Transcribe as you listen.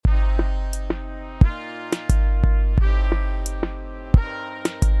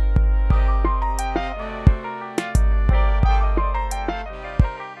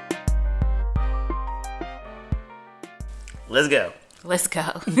Let's go. Let's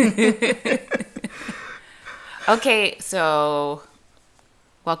go. Okay, so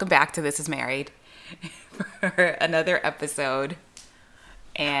welcome back to This Is Married for another episode.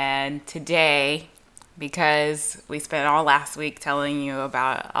 And today, because we spent all last week telling you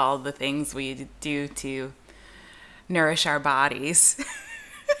about all the things we do to nourish our bodies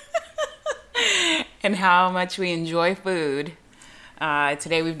and how much we enjoy food,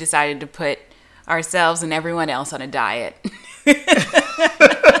 today we've decided to put ourselves and everyone else on a diet.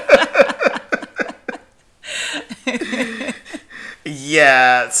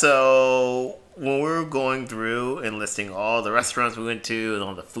 Yeah, so when we were going through and listing all the restaurants we went to and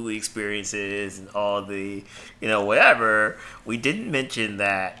all the food experiences and all the, whatever, we didn't mention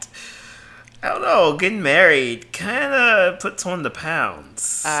that, I don't know, getting married kind of puts on the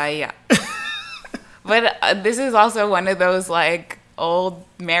pounds. Yeah. But this is also one of those, like, old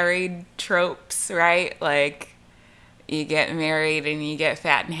married tropes, right? Like, you get married and you get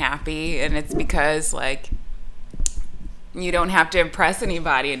fat and happy, and it's because, like, you don't have to impress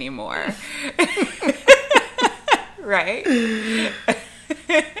anybody anymore. Right?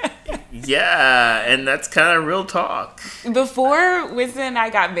 Yeah, and that's kind of real talk. Before Winston and I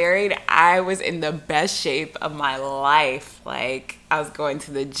got married, I was in the best shape of my life. Like, I was going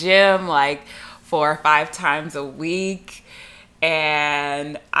to the gym, like, 4 or 5 times a week.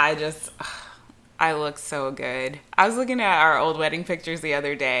 And I look so good. I was looking at our old wedding pictures the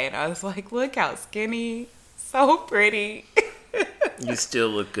other day, and I was like, look how skinny. So pretty. You still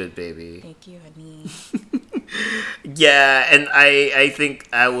look good, baby. Thank you, honey. Yeah, and I think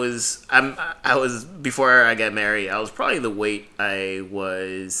I was before I got married, I was probably the weight I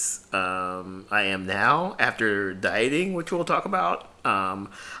am now after dieting, which we'll talk about.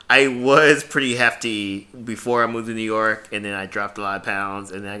 I was pretty hefty before I moved to New York, and then I dropped a lot of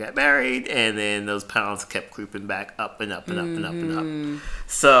pounds, and then I got married, and then those pounds kept creeping back up and up and up and up and up.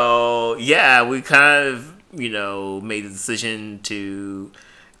 So yeah, we kind of made the decision to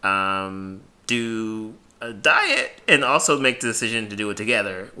do a diet and also make the decision to do it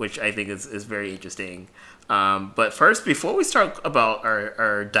together, which I think is very interesting. But first, before we start about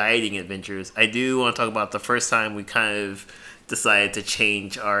our dieting adventures, I do want to talk about the first time we kind of decided to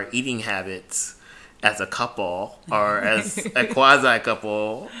change our eating habits as a couple or as a quasi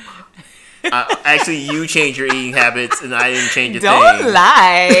couple. Actually, you changed your eating habits and I didn't change a thing. Don't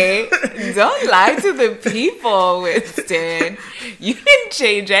lie. Don't lie to the people, Winston. You didn't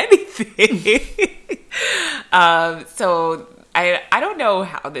change anything. So I don't know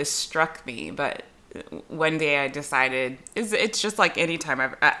how this struck me, but one day I decided it's just like any time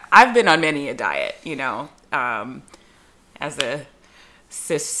I've been on many a diet, as a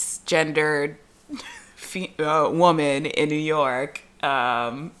cisgendered woman in New York.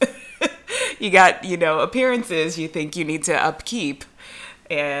 You got, appearances you think you need to upkeep.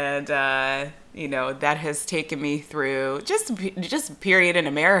 And, that has taken me through just a period in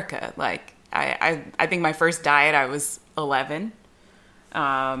America. Like, I think my first diet, I was 11.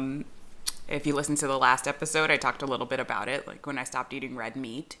 If you listen to the last episode, I talked a little bit about it, like when I stopped eating red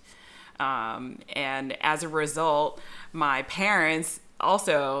meat. And as a result, my parents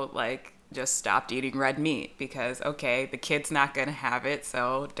also, like, just stopped eating red meat because, okay, the kid's not going to have it,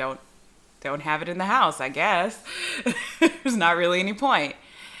 so don't have it in the house, I guess. There's not really any point.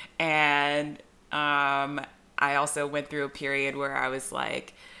 And I also went through a period where I was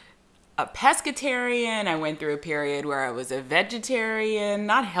like a pescatarian. I went through a period where I was a vegetarian,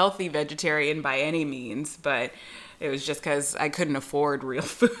 not healthy vegetarian by any means, but it was just because I couldn't afford real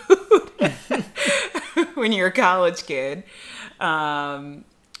food when you're a college kid. And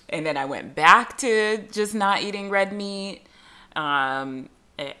then I went back to just not eating red meat. And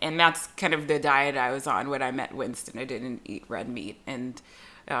that's kind of the diet I was on when I met Winston. I didn't eat red meat. And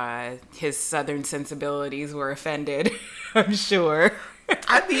his southern sensibilities were offended, I'm sure.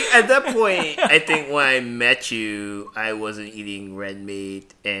 I mean, at that point, I think when I met you, I wasn't eating red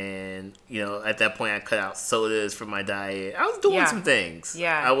meat. And, at that point, I cut out sodas from my diet. I was doing some things.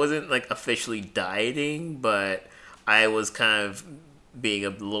 Yeah. I wasn't, like, officially dieting, but I was kind of being a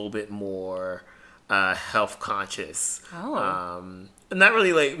little bit more health conscious. Oh. Not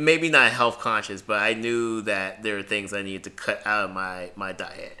really, like, maybe not health conscious, but I knew that there were things I needed to cut out of my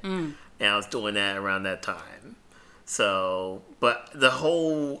diet. And I was doing that around that time. So, but the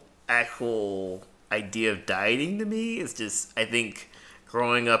whole actual idea of dieting to me is just, I think,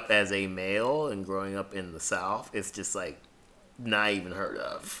 growing up as a male and growing up in the South, it's just, like, not even heard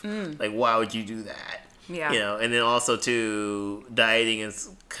of. Like, why would you do that? Yeah. And then also, too, dieting is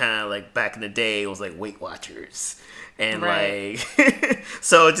kind of like back in the day, it was like Weight Watchers. And, right. like,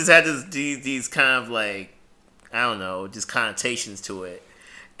 so it just had these kind of, like, I don't know, just connotations to it.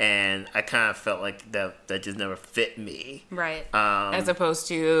 And I kind of felt like that just never fit me. Right. As opposed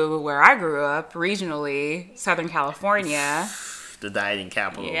to where I grew up, regionally, Southern California. The dieting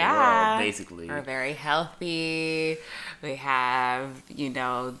capital of the world, basically. We're very healthy. We have,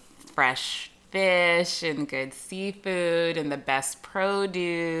 fresh fish and good seafood and the best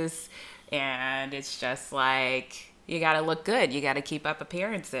produce. And it's just like, you got to look good. You got to keep up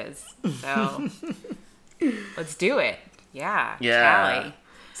appearances. So let's do it. Yeah. Cali.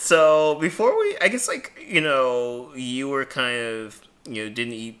 So before I guess you were kind of,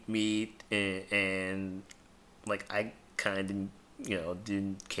 didn't eat meat and like I kind of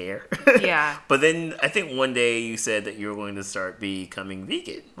didn't care. Yeah. But then I think one day you said that you were going to start becoming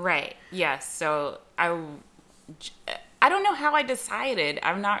vegan. Right. Yes. So I don't know how I decided.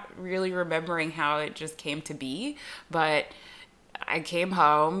 I'm not really remembering how it just came to be, but I came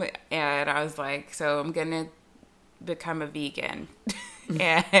home and I was like, so I'm going to become a vegan.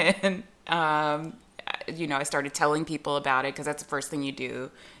 And, I started telling people about it because that's the first thing you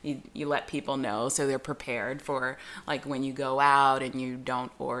do. You let people know so they're prepared for, like, when you go out and you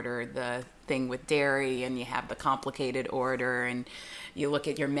don't order the thing with dairy and you have the complicated order and you look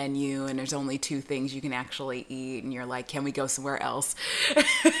at your menu and there's only 2 things you can actually eat and you're like, can we go somewhere else?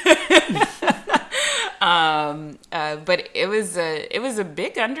 But it was a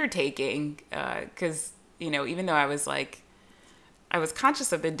big undertaking because, even though I was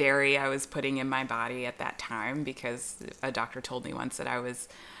conscious of the dairy I was putting in my body at that time because a doctor told me once that I was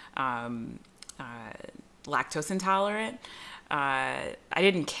lactose intolerant. I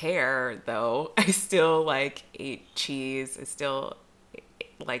didn't care, though. I still, ate cheese. I still,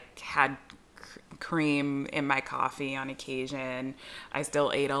 had cream in my coffee on occasion. I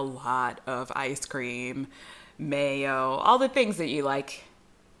still ate a lot of ice cream, mayo, all the things that you like,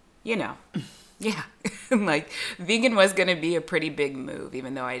 Yeah. Vegan was going to be a pretty big move,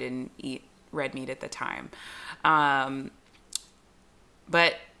 even though I didn't eat red meat at the time. But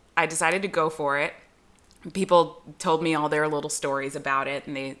I decided to go for it. People told me all their little stories about it,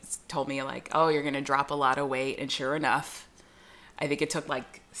 and they told me, oh, you're going to drop a lot of weight. And sure enough, I think it took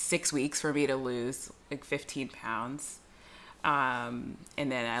 6 weeks for me to lose 15 pounds. And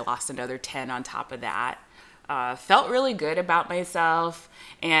then I lost another 10 on top of that. Felt really good about myself,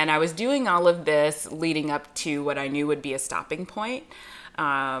 and I was doing all of this leading up to what I knew would be a stopping point,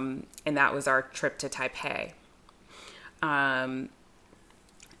 and that was our trip to Taipei.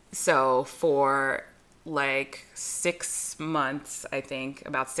 So for 6 months, I think,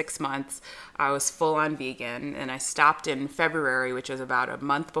 about 6 months, I was full on vegan, and I stopped in February, which was about a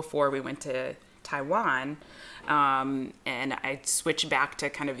month before we went to Taiwan. And I switched back to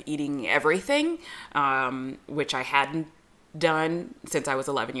kind of eating everything, which I hadn't done since I was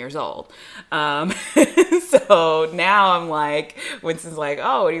 11 years old. So now I'm like, Winston's like,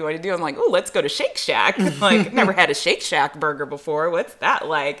 oh, what do you want to do? I'm like, oh, let's go to Shake Shack. Never had a Shake Shack burger before. What's that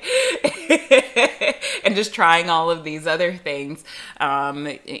like? And just trying all of these other things.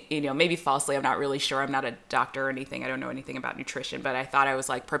 Maybe falsely, I'm not really sure. I'm not a doctor or anything. I don't know anything about nutrition, but I thought I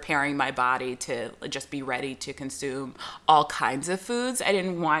was preparing my body to just be ready to consume all kinds of foods. I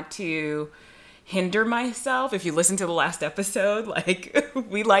didn't want to hinder myself. If you listen to the last episode,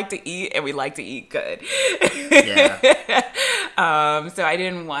 we like to eat and we like to eat good. Yeah. So I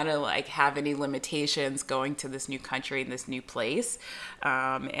didn't want to have any limitations going to this new country and this new place.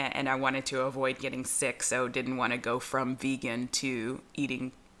 And I wanted to avoid getting sick, so didn't want to go from vegan to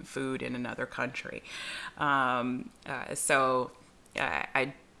eating food in another country. So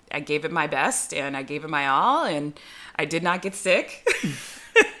I gave it my best and I gave it my all, and I did not get sick.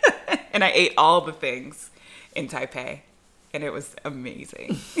 And I ate all the things in Taipei, and it was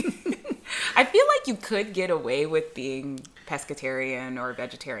amazing. I feel like you could get away with being pescatarian or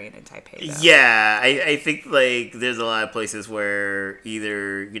vegetarian in Taipei, though. Yeah, I think there's a lot of places where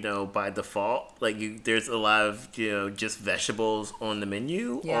either, by default, there's a lot of, just vegetables on the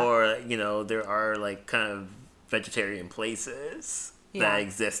menu, yeah. Or, there are kind of vegetarian places that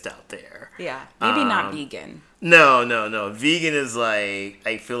exist out there. Yeah, maybe not vegan. No. Vegan is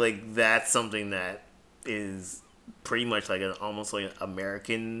I feel like that's something that is pretty much almost an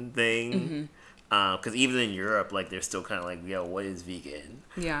American thing. Because even in Europe, they're still kind of what is vegan?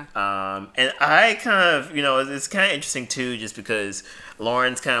 Yeah. And I kind of, it's kind of interesting too, just because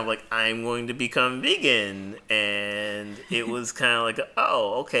Lauren's kind of I'm going to become vegan. And it was kind of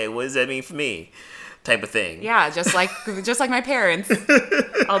oh, okay, what does that mean for me? Type of thing. Yeah, just like my parents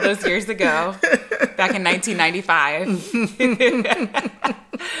all those years ago, back in 1995.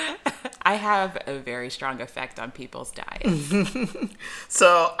 I have a very strong effect on people's diets.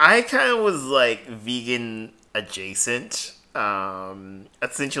 So I kind of was vegan adjacent.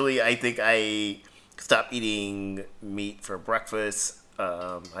 Essentially, I think I stopped eating meat for breakfast.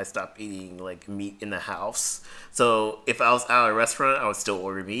 I stopped eating like meat in the house. So if I was out at a restaurant, I would still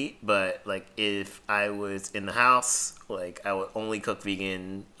order meat. But like if I was in the house, like I would only cook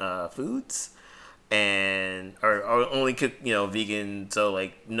vegan foods, and or only cook vegan. So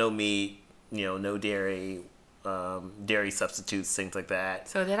like no meat, no dairy, dairy substitutes, things like that.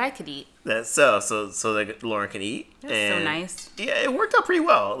 So that I could eat. That's so that Lauren can eat. That's and so nice. Yeah, it worked out pretty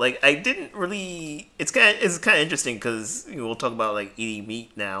well. Like I didn't really. It's kind of interesting because we'll talk about like eating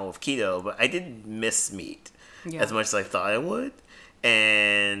meat now with keto, but I didn't miss meat as much as I thought I would,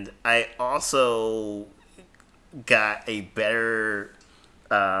 and I also got a better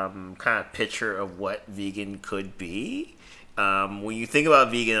kind of picture of what vegan could be. When you think about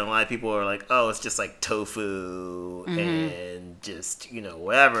vegan, a lot of people are like, "Oh, it's just like tofu and just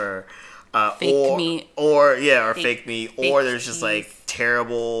whatever." Fake meat. Or fake meat. Fake Or there's just cheese. like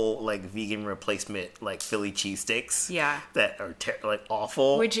terrible like vegan replacement like Philly cheesesteaks. Yeah. That are like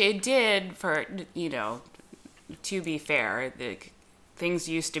awful. Which it did for, to be fair, things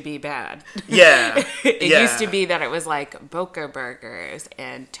used to be bad. Yeah. It Yeah. used to be that it was like Boca Burgers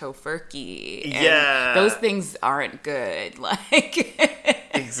and Tofurkey. And Yeah. those things aren't good. Like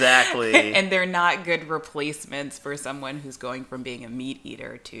Exactly. and they're not good replacements for someone who's going from being a meat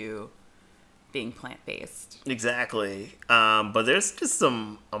eater to being plant-based. Exactly. But there's just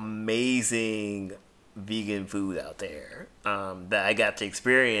some amazing vegan food out there that I got to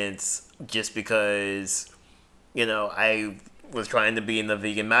experience just because, I was trying to be in the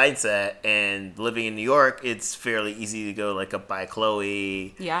vegan mindset, and living in New York, it's fairly easy to go like a By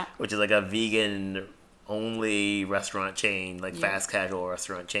Chloe, Yeah. which is like a vegan only restaurant chain, like Yeah. fast casual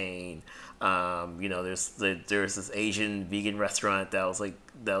restaurant chain. There's this Asian vegan restaurant that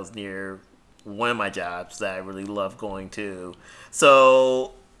was near one of my jobs that I really love going to.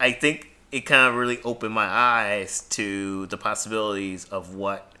 So I think it kind of really opened my eyes to the possibilities of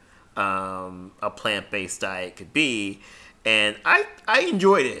what a plant-based diet could be. And I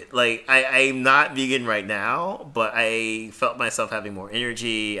enjoyed it. Like I'm not vegan right now, but I felt myself having more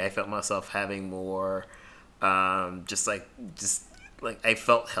energy. I felt myself having more, just I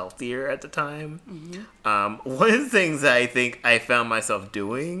felt healthier at the time. One of the things that I think I found myself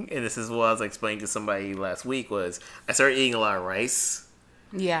doing, and this is what I was explaining to somebody last week, was I started eating a lot of rice,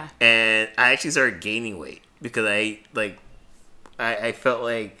 Yeah. and I actually started gaining weight because I felt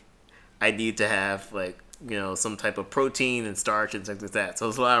like I need to have some type of protein and starch and things like that. So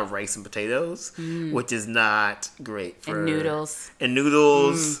it's a lot of rice and potatoes, which is not great for And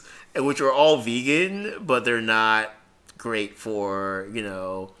noodles. and which are all vegan, but they're not great for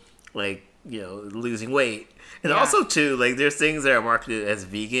losing weight. And Yeah. also too, like there's things that are marketed as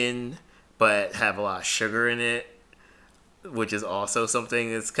vegan but have a lot of sugar in it, which is also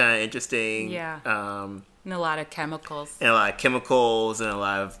something that's kind of interesting. Yeah. And a lot of chemicals. And a lot of chemicals and a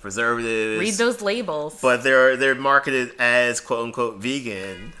lot of preservatives. Read those labels. But they're marketed as quote unquote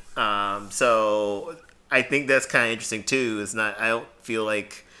vegan. So I think that's kind of interesting too. It's not. I don't feel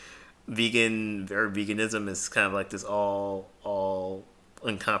like vegan or veganism is kind of like this all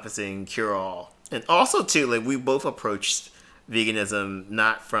encompassing cure all. And also too, like we both approached veganism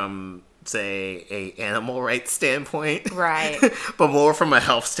not from say a animal rights standpoint, Right. but more from a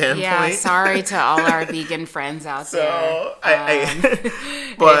health standpoint. Yeah, sorry to all our vegan friends out there. So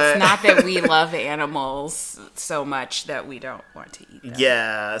But it's not that we love animals so much that we don't want to eat them.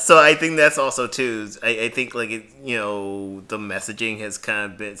 Yeah, so I think that's also too. I think like the messaging has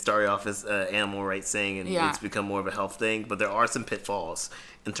kind of been started off as an animal rights thing, and Yeah. it's become more of a health thing. But there are some pitfalls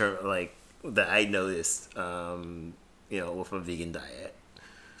in terms that I noticed, with a vegan diet.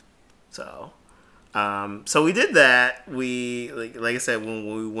 So, so we did that. We like I said,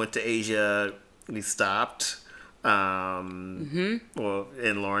 when we went to Asia, we stopped. Well,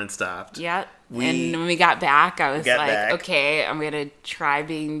 and Lauren stopped. Yeah. And when we got back, I was got like, back. okay, I'm going to try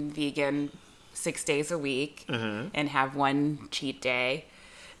being vegan 6 days a week and have one cheat day.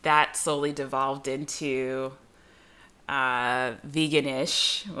 That slowly devolved into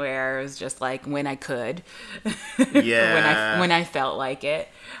veganish, where it was just like when I could. Yeah. when I felt like it,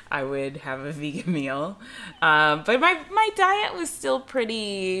 I would have a vegan meal. But my diet was still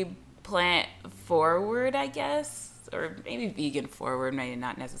pretty plant forward, I guess. Or maybe vegan forward, maybe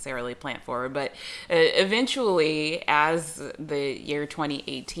not necessarily plant forward, but eventually, as the year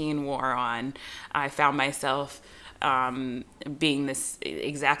 2018 wore on, I found myself being this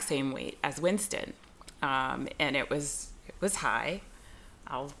exact same weight as Winston, and it was high.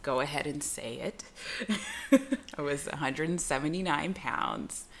 I'll go ahead and say it. I was 179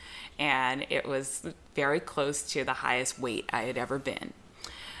 pounds, and it was very close to the highest weight I had ever been.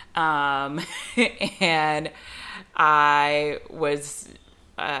 And I was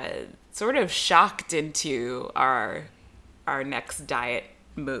sort of shocked into our next diet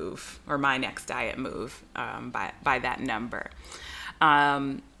move, or my next diet move, by that number.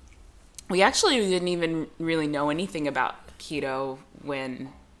 We actually didn't even really know anything about keto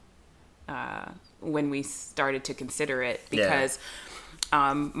when we started to consider it, because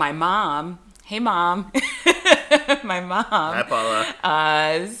my mom, hey mom, my mom, hi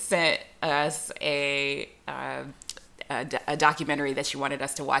Paula, sent us a documentary that she wanted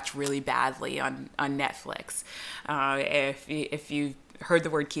us to watch really badly on Netflix. If you heard the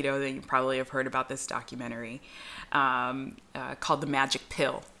word keto, then you probably have heard about this documentary called The Magic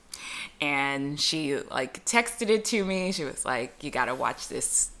Pill. And she like texted it to me. She was like, you got to watch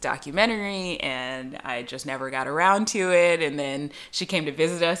this documentary. And I just never got around to it. And then she came to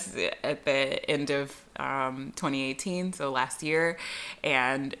visit us at the end of 2018, so last year.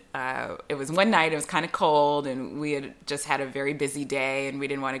 And it was one night, it was kind of cold, and we had just had a very busy day, and we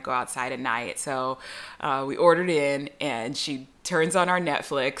didn't want to go outside at night. So we ordered in, and she turns on our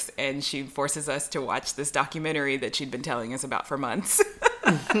Netflix, and she forces us to watch this documentary that she'd been telling us about for months.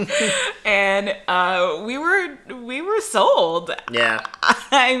 And we were sold. Yeah.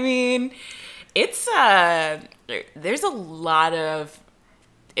 I mean, it's there's a lot of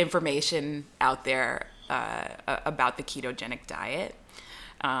information out there about the ketogenic diet.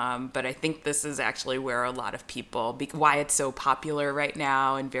 But I think this is actually where a lot of people, why it's so popular right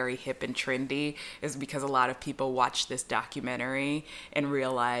now and very hip and trendy, is because a lot of people watched this documentary and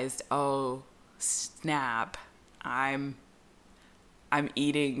realized, oh, snap, I'm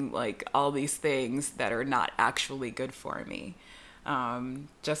eating like all these things that are not actually good for me.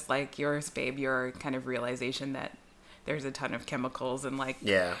 Just like yours, babe, your kind of realization that there's a ton of chemicals and like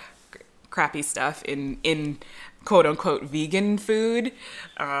crappy stuff in quote unquote vegan food.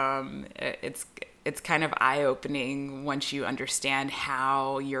 It's kind of eye-opening once you understand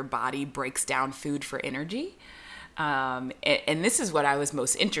how your body breaks down food for energy. And this is what I was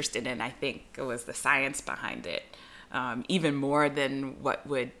most interested in, I think, was the science behind it. Even more than what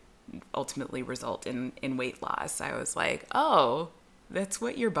would ultimately result in weight loss. I was like, oh, that's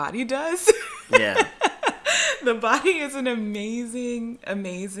what your body does? Yeah. The body is an amazing,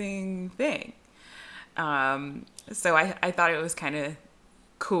 amazing thing. So I thought it was kind of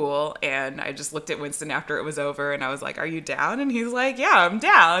cool, and I just looked at Winston after it was over, and I was like, are you down? And he's like, yeah, I'm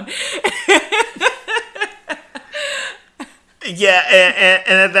down. Yeah,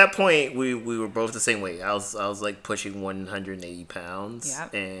 and at that point, we were both the same weight. I was like pushing 180 pounds.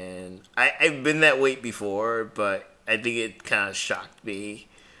 Yep. And I've been that weight before, but I think it kind of shocked me.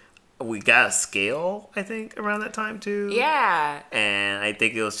 We got a scale, I think, around that time too. Yeah. And I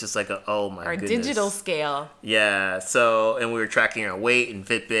think it was just like oh my Our goodness. digital scale. Yeah. So, and we were tracking our weight and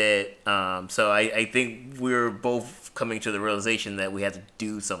Fitbit. So I think we were both coming to the realization that we had to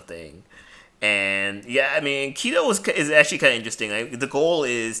do something. And yeah, I mean, keto is actually kind of interesting. The goal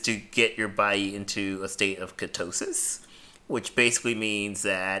is to get your body into a state of ketosis, which basically means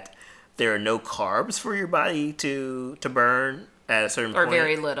that there are no carbs for your body to burn at a certain point. Or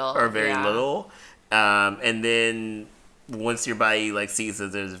very little. Or very little. And then once your body like sees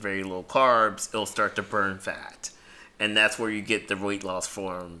that there's very low carbs, it'll start to burn fat. And that's where you get the weight loss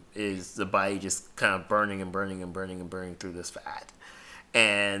form, is the body just kind of burning and burning and burning and burning through this fat.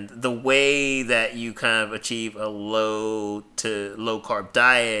 And the way that you kind of achieve a low carb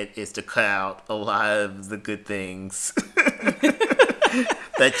diet is to cut out a lot of the good things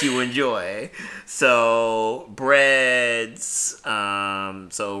that you enjoy. So breads,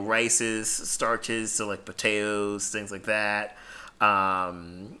 so rices, starches, so like potatoes, things like that.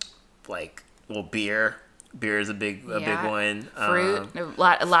 Like beer. Beer is a big one. Fruit,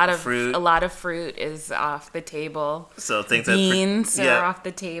 a lot of fruit. A lot of fruit is off the table. So things beans are off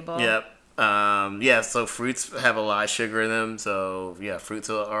the table. Yep. So fruits have a lot of sugar in them. So yeah, fruits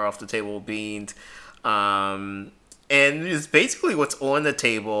are off the table. Beans, and it's basically what's on the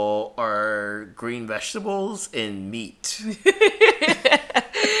table are green vegetables and meat.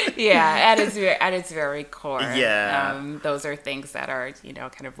 Yeah, at its very core. Yeah. Those are things that are,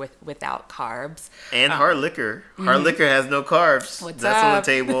 kind of without carbs. And hard liquor. Hard liquor has no carbs. That's up? On the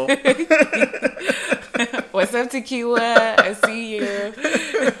table. What's up, tequila? I see you.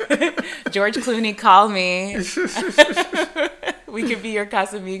 George Clooney, call me. We could be your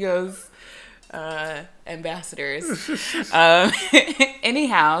Casamigos ambassadors.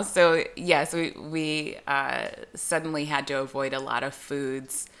 Anyhow, so yes, we suddenly had to avoid a lot of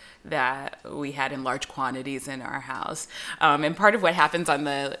foods that we had in large quantities in our house. And part of what happens on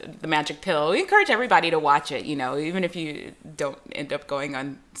the Magic Pill, we encourage everybody to watch it, even if you don't end up going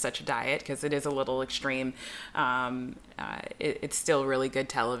on such a diet, because it is a little extreme. It's still really good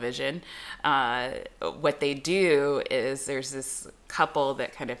television. What they do is there's this couple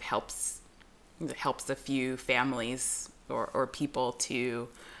that kind of helps a few families or people to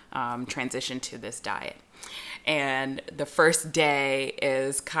transition to this diet. And the first day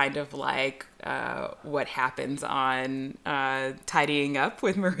is kind of like what happens on Tidying Up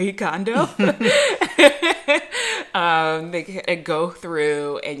with Marie Kondo. They go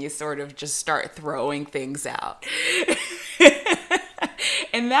through and you sort of just start throwing things out.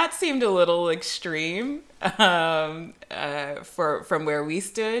 And that seemed a little extreme from where we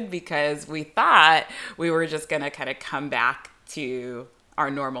stood, because we thought we were just going to kind of come back to our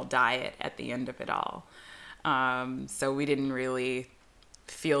normal diet at the end of it all. So we didn't really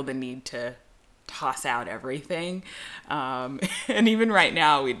feel the need to toss out everything. And even right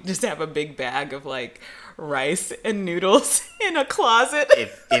now, we just have a big bag of like rice and noodles in a closet.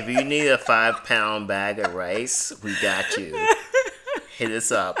 If you need a 5-pound bag of rice, we got you. Hit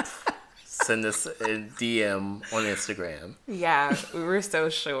us up. Send us a DM on Instagram. Yeah, we were so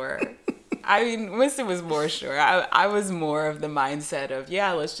sure. I mean, Winston was more sure. I was more of the mindset of,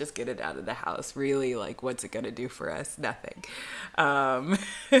 yeah, let's just get it out of the house. Really, like, what's it going to do for us? Nothing.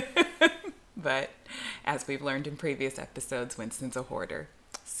 But as we've learned in previous episodes, Winston's a hoarder.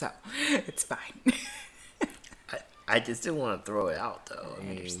 So it's fine. I just didn't want to throw it out, though. I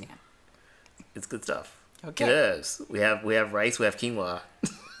understand. It's good stuff. Okay. It is. We have rice. We have quinoa.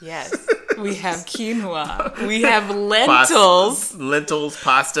 Yes. We have quinoa. We have lentils. Lentils,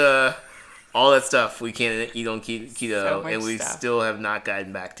 pasta, all that stuff we can't eat on keto. So much and we stuff. still have not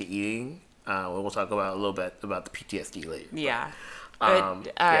gotten back to eating. We'll talk about a little bit about the PTSD later. Yeah. But,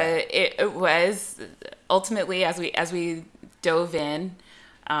 it was ultimately, as we dove in,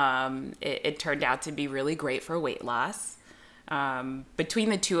 it turned out to be really great for weight loss. Between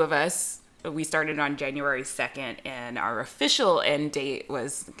the two of us, we started on January 2nd, and our official end date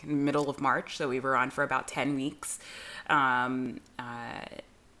was middle of March, so we were on for about 10 weeks. And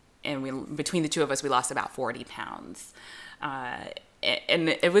between the two of us, we lost about 40 pounds. And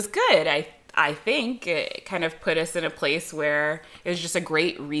it was good. I think it kind of put us in a place where it was just a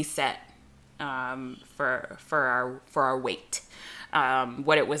great reset for our weight.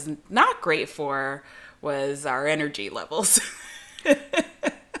 What it was not great for was our energy levels.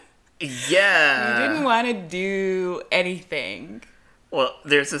 Yeah. You didn't want to do anything. Well,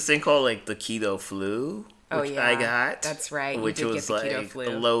 there's this thing called like the keto flu, which I got. That's right. Which you did was get the like keto flu.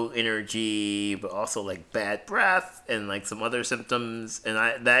 the low energy, but also like bad breath and like some other symptoms. And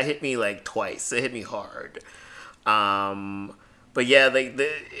that hit me like twice. It hit me hard. But yeah, like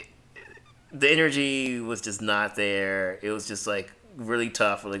the energy was just not there. It was just like really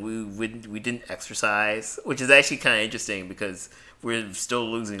tough. Like we didn't exercise, which is actually kind of interesting because we're still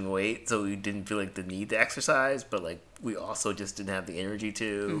losing weight, so we didn't feel like the need to exercise, but like we also just didn't have the energy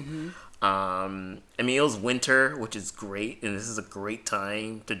to. Mm-hmm. I mean, it was winter, which is great, and this is a great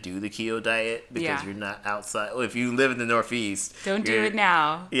time to do the keto diet because you're not outside. Well, if you live in the Northeast, don't do it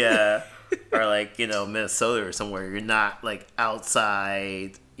now. Yeah, or like Minnesota or somewhere, you're not like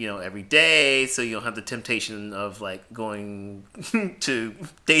outside every day, so you don't have the temptation of like going to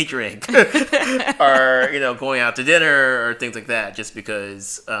day drink or going out to dinner or things like that, just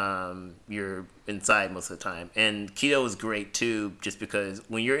because you're inside most of the time. And keto is great too, just because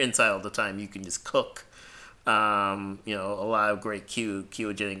when you're inside all the time, you can just cook a lot of great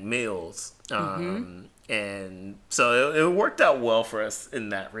ketogenic meals, and so it worked out well for us in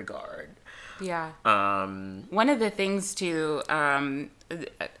that regard. Yeah. One of the things too,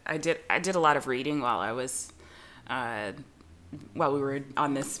 I did a lot of reading while I was, while we were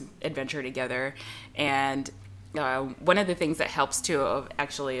on this adventure together, and one of the things that helps to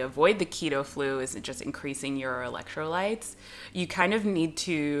actually avoid the keto flu is just increasing your electrolytes. You kind of need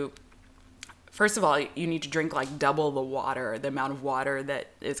to, first of all, you need to drink like double the amount of water that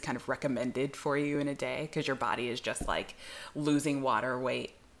is kind of recommended for you in a day, because your body is just like losing water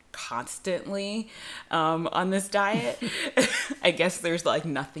weight constantly on this diet. I guess there's like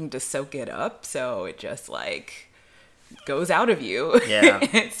nothing to soak it up, so it just like goes out of you.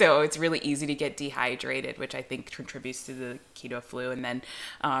 Yeah. So it's really easy to get dehydrated, which I think contributes to the keto flu. And then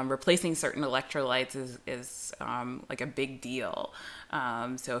replacing certain electrolytes is like a big deal.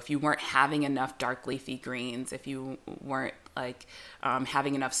 So if you weren't having enough dark leafy greens, if you weren't like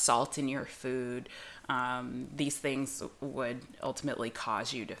having enough salt in your food. These things would ultimately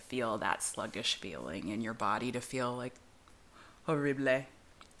cause you to feel that sluggish feeling in your body, to feel like horrible.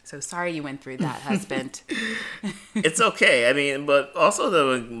 So sorry you went through that, husband. It's okay. I mean, but also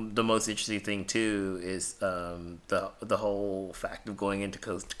the most interesting thing too is the whole fact of going into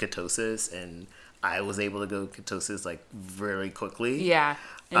ketosis, and I was able to go ketosis like very quickly. Yeah,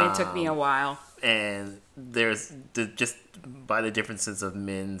 and it took me a while. And there's just by the differences of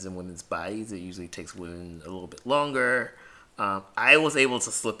men's and women's bodies, it usually takes women a little bit longer. I was able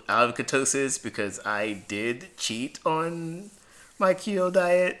to slip out of ketosis because I did cheat on my keto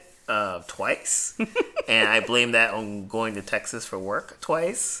diet twice, and I blame that on going to Texas for work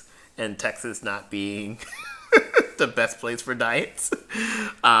twice, and Texas not being the best place for diets.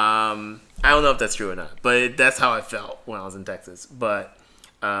 I don't know if that's true or not, but that's how I felt when I was in Texas. But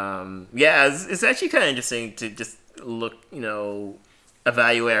yeah, it's actually kind of interesting to just look,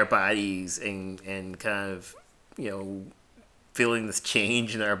 evaluate our bodies and kind of, feeling this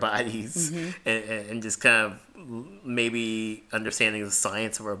change in our bodies, and just kind of maybe understanding the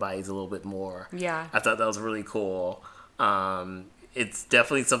science of our bodies a little bit more. Yeah. I thought that was really cool. It's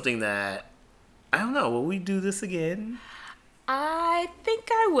definitely something that, I don't know, will we do this again? I think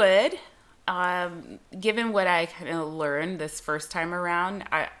I would. Given what I kind of learned this first time around,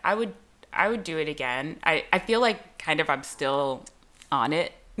 I would do it again. I feel like kind of I'm still on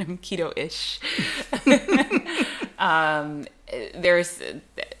it. I'm keto-ish.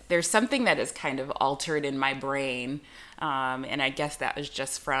 There's something that is kind of altered in my brain, and I guess that was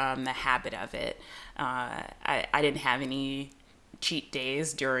just from the habit of it. I didn't have any cheat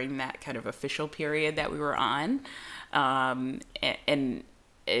days during that kind of official period that we were on, and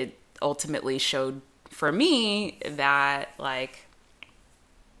it ultimately showed for me that like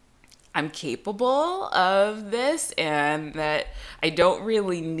I'm capable of this, and that I don't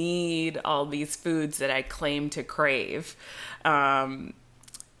really need all these foods that I claim to crave.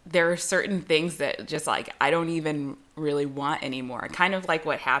 There are certain things that just like I don't even really want anymore. Kind of like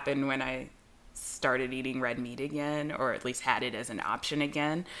what happened when I started eating red meat again, or at least had it as an option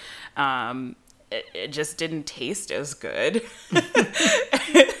again. It just didn't taste as good, as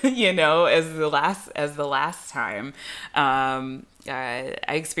the last time. I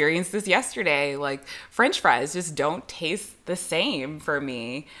experienced this yesterday. Like French fries just don't taste the same for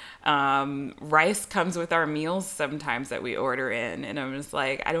me. Rice comes with our meals sometimes that we order in, and I'm just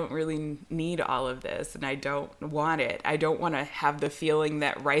like, I don't really need all of this, and I don't want it. I don't want to have the feeling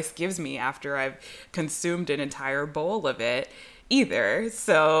that rice gives me after I've consumed an entire bowl of it either.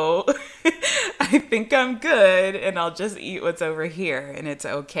 So I think I'm good, and I'll just eat what's over here, and it's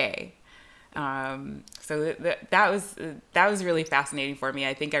okay. So that was really fascinating for me.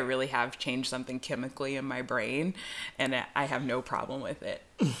 I think I really have changed something chemically in my brain, and I have no problem with it.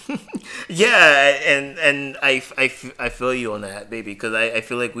 Yeah, and I feel you on that, baby, because I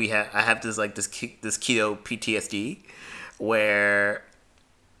feel like I have this keto PTSD where,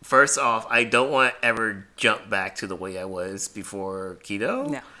 first off, I don't want to ever jump back to the way I was before keto.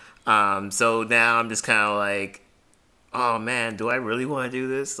 No. So now I'm just kind of like, oh man, do I really want to do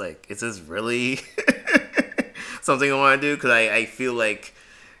this? Like, is this really something I want to do? Because I feel like,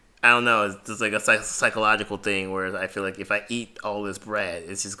 I don't know, it's just like a psychological thing where I feel like if I eat all this bread,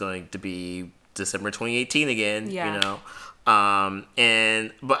 it's just going to be December 2018 again, Yeah.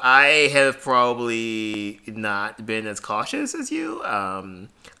 But I have probably not been as cautious as you.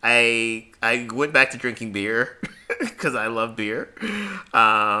 I went back to drinking beer because I love beer,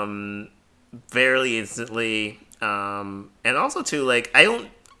 fairly instantly. And also too, like,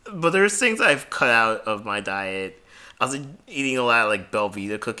 but there's things I've cut out of my diet. I was eating a lot of like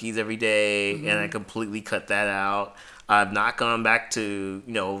Belvita cookies every day, and I completely cut that out. I've not gone back to,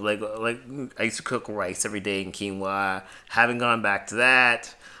 like I used to cook rice every day in quinoa. Haven't gone back to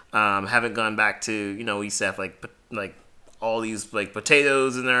that. Haven't gone back to, we used to have like all these like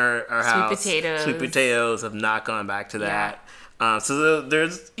potatoes in our house. Sweet potatoes. Have not gone back to that. Yeah. So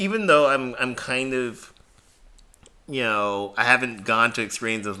there's, even though I'm kind of, I haven't gone to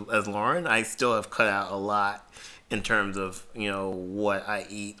extremes as Lauren, I still have cut out a lot in terms of, what I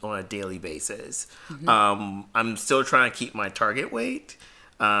eat on a daily basis. I'm still trying to keep my target weight.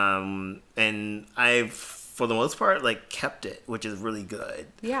 And I've, for the most part, like, kept it, which is really good.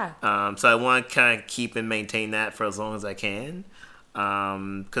 Yeah. So I want to kind of keep and maintain that for as long as I can.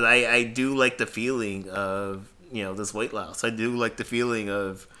 Because I do like the feeling of, this weight loss. I do like the feeling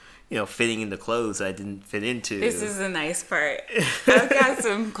of, fitting into clothes that I didn't fit into. This is the nice part. I've got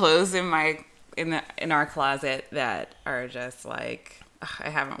some clothes in our closet that are just like, I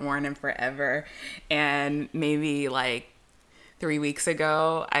haven't worn them forever, and maybe like 3 weeks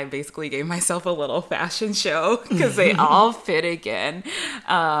ago, I basically gave myself a little fashion show because they all fit again,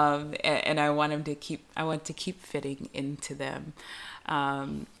 and I want to keep fitting into them.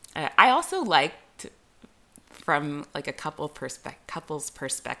 I also liked, from like a couple's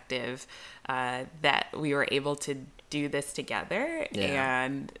perspective, that we were able to do this together,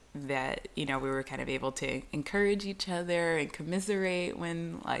 and that, you know, we were kind of able to encourage each other and commiserate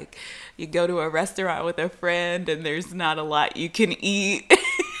when, like, you go to a restaurant with a friend and there's not a lot you can eat.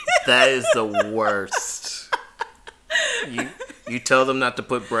 That is the worst. You tell them not to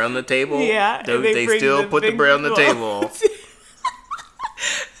put bread on the table. Yeah, they still put the bread on the table.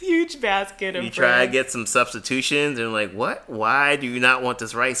 Huge basket of bread. You try to get some substitutions and like, what? Why do you not want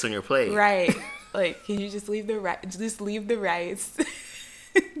this rice on your plate? Right. Like, can you just leave the rice? Just leave the rice.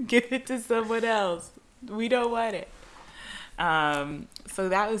 Give it to someone else. We don't want it. So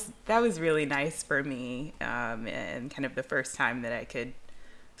that was really nice for me, and kind of the first time that I could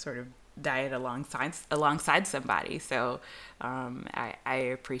sort of diet alongside somebody. So I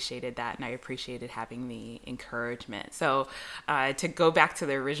appreciated that, and I appreciated having the encouragement. So to go back to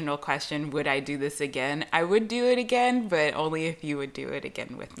the original question, would I do this again? I would do it again, but only if you would do it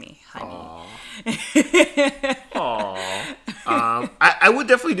again with me, honey. Aww. I would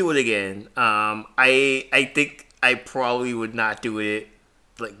definitely do it again. I think I probably would not do it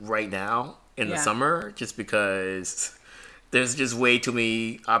like right now in the summer, just because there's just way too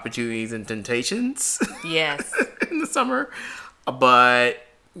many opportunities and temptations. Yes. In the summer. But,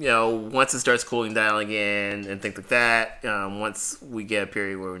 you know, once it starts cooling down again and things like that, once we get a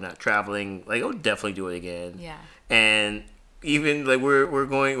period where we're not traveling, like, I'll definitely do it again. Yeah. And even like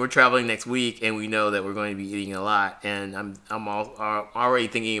we're traveling next week, and we know that we're going to be eating a lot, and I'm already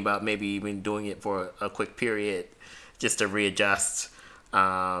thinking about maybe even doing it for a quick period just to readjust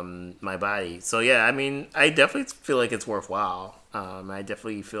my body. So yeah, I mean, I definitely feel like it's worthwhile. I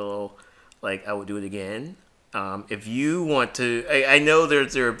definitely feel like I would do it again. If you want to, I know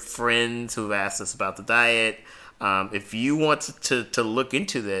there are friends who've asked us about the diet. If you want to look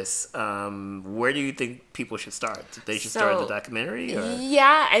into this, where do you think people should start? They should start the documentary? Or?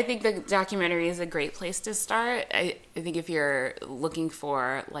 Yeah, I think the documentary is a great place to start. I think if you're looking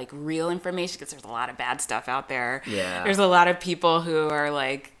for like real information, because there's a lot of bad stuff out there. Yeah. There's a lot of people who are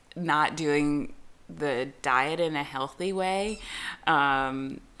like not doing the diet in a healthy way.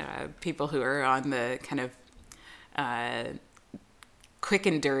 People who are on the kind of quick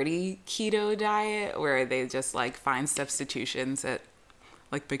and dirty keto diet, where they just like find substitutions at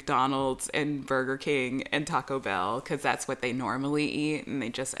like McDonald's and Burger King and Taco Bell because that's what they normally eat, and they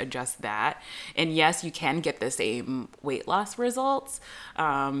just adjust that. And yes, you can get the same weight loss results,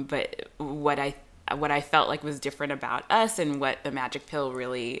 but what I felt like was different about us, and what the Magic Pill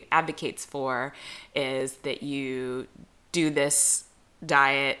really advocates for, is that you do this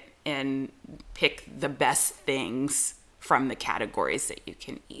diet and pick the best things from the categories that you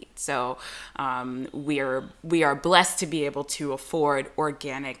can eat. So we are blessed to be able to afford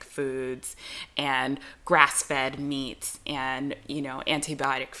organic foods and grass-fed meats and, you know,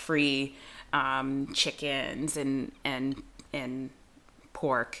 antibiotic-free chickens and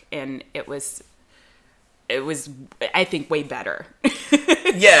pork, and it was I think way better.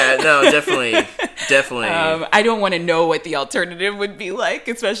 Yeah, no, definitely. I don't want to know what the alternative would be like,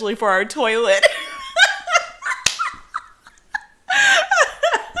 especially for our toilet.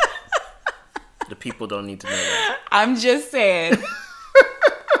 The people don't need to know that. I'm just saying,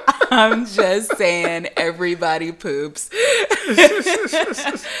 everybody poops.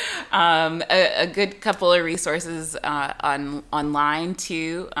 A good couple of resources online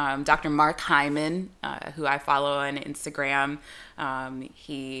too. Dr. Mark Hyman, who I follow on Instagram,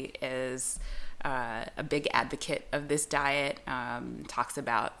 he is a big advocate of this diet. Talks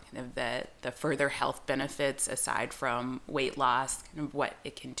about kind of the further health benefits aside from weight loss, kind of what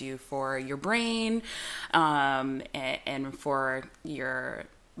it can do for your brain, and for your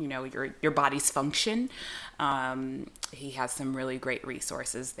body's function. He has some really great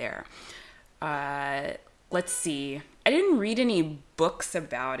resources there. Let's see. I didn't read any books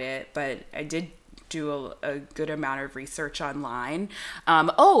about it, but I did do a good amount of research online.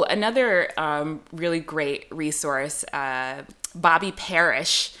 Another really great resource, Bobby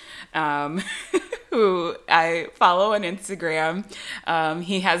Parrish, who I follow on Instagram.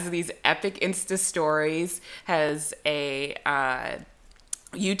 He has these epic Insta stories, has a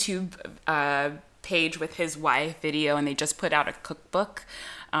YouTube page with his wife video, and they just put out a cookbook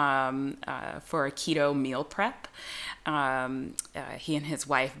for a keto meal prep. He and his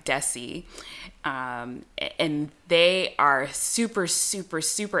wife Desi, and they are super, super,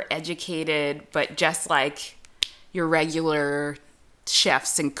 super educated, but just like your regular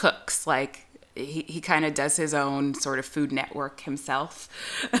chefs and cooks. Like, he kind of does his own sort of Food Network himself.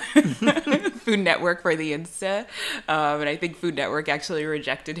 Food Network for the Insta. And I think Food Network actually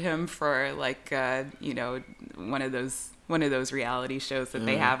rejected him for like, one of those reality shows that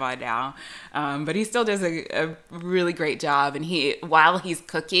they have on now. But he still does a really great job. And while he's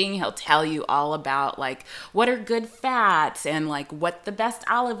cooking, he'll tell you all about like what are good fats and like what the best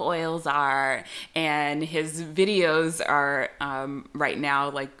olive oils are. And his videos are right now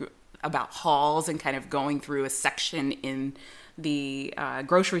like about hauls and kind of going through a section in the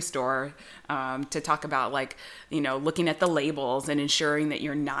grocery store to talk about like, looking at the labels and ensuring that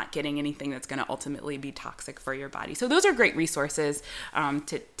you're not getting anything that's going to ultimately be toxic for your body. So those are great resources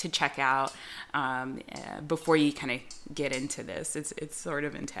to check out before you kind of get into this. It's sort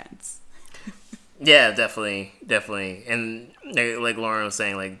of intense. Yeah, definitely. And like Lauren was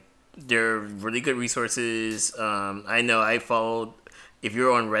saying, like, there are really good resources. I know I followed, if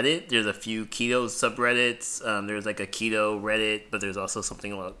you're on Reddit, there's a few keto subreddits. There's like a keto Reddit, but there's also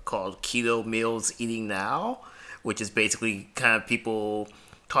something called Keto Meals Eating Now, which is basically kind of people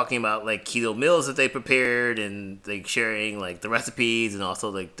talking about like keto meals that they prepared and like sharing like the recipes and also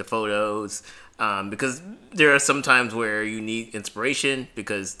like the photos. Because there are some times where you need inspiration,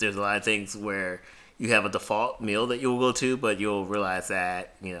 because there's a lot of things where you have a default meal that you'll go to, but you'll realize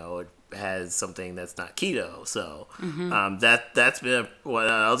that, it has something that's not keto. So that's been that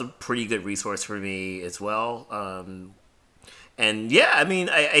was a pretty good resource for me as well. And yeah, I mean,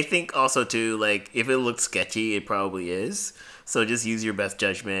 I think also too, like, if it looks sketchy, it probably is. So just use your best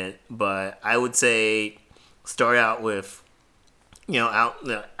judgment. But I would say start out with,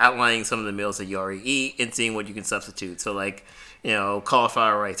 outlining some of the meals that you already eat and seeing what you can substitute. So like,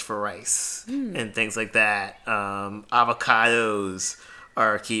 cauliflower rice for rice and things like that. Avocados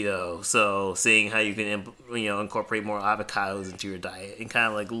are keto, so seeing how you can incorporate more avocados into your diet and kind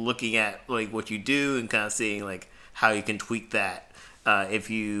of like looking at like what you do and kind of seeing like how you can tweak that if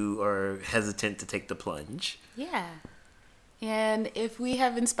you are hesitant to take the plunge. Yeah. And if we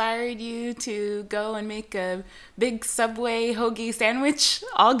have inspired you to go and make a big Subway hoagie sandwich,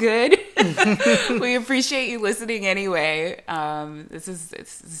 all good. We appreciate you listening anyway.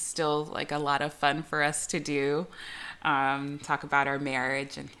 It's still like a lot of fun for us to do. Talk about our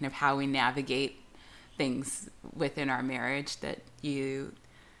marriage and kind of how we navigate things within our marriage that you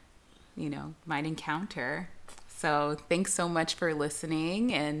might encounter. So thanks so much for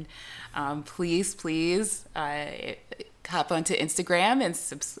listening, and please hop onto Instagram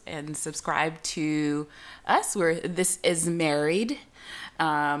and subscribe to us. This is Married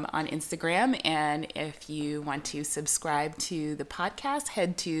on Instagram, and if you want to subscribe to the podcast,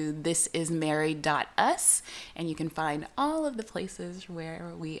 head to thisismarried.us, and you can find all of the places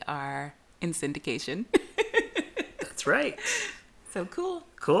where we are in syndication. That's right. So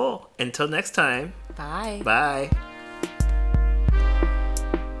cool. Until next time. Bye. Bye.